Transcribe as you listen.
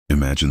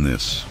Imagine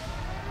this.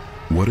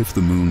 What if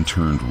the moon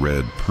turned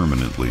red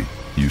permanently?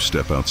 You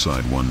step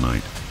outside one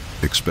night,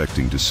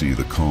 expecting to see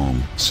the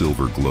calm,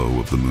 silver glow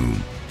of the moon.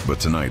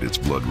 But tonight it's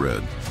blood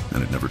red,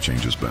 and it never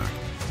changes back.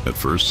 At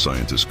first,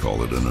 scientists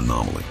call it an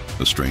anomaly,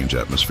 a strange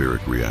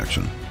atmospheric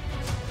reaction.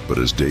 But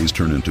as days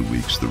turn into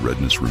weeks, the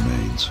redness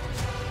remains.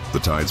 The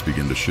tides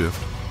begin to shift,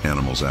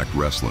 animals act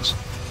restless,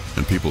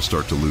 and people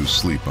start to lose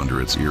sleep under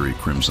its eerie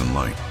crimson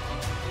light.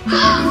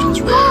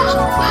 Religions rise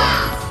and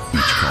collide,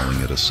 each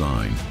calling it a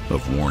sign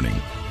of warning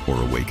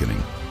or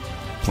awakening.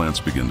 Plants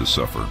begin to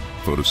suffer,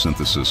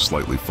 photosynthesis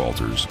slightly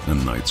falters,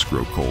 and nights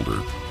grow colder.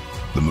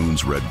 The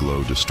moon's red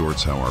glow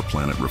distorts how our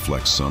planet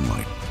reflects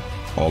sunlight,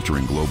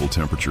 altering global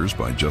temperatures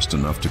by just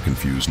enough to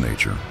confuse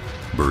nature.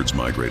 Birds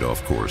migrate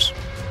off course,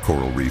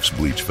 coral reefs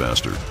bleach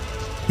faster.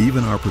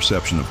 Even our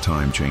perception of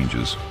time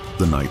changes.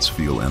 The nights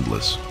feel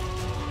endless.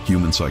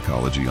 Human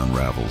psychology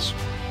unravels.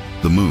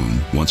 The moon,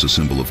 once a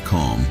symbol of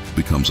calm,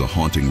 becomes a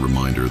haunting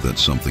reminder that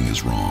something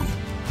is wrong.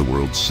 The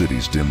world's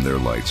cities dim their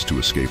lights to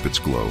escape its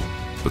glow,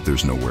 but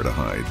there's nowhere to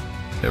hide.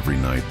 Every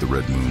night the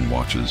red moon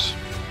watches,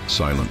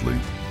 silently.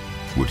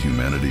 Would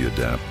humanity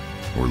adapt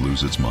or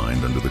lose its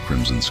mind under the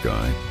crimson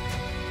sky?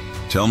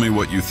 Tell me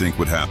what you think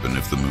would happen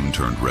if the moon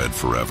turned red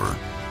forever.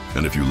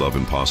 And if you love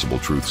impossible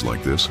truths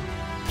like this,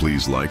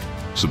 please like,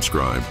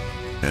 subscribe,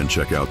 and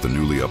check out the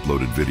newly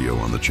uploaded video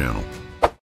on the channel.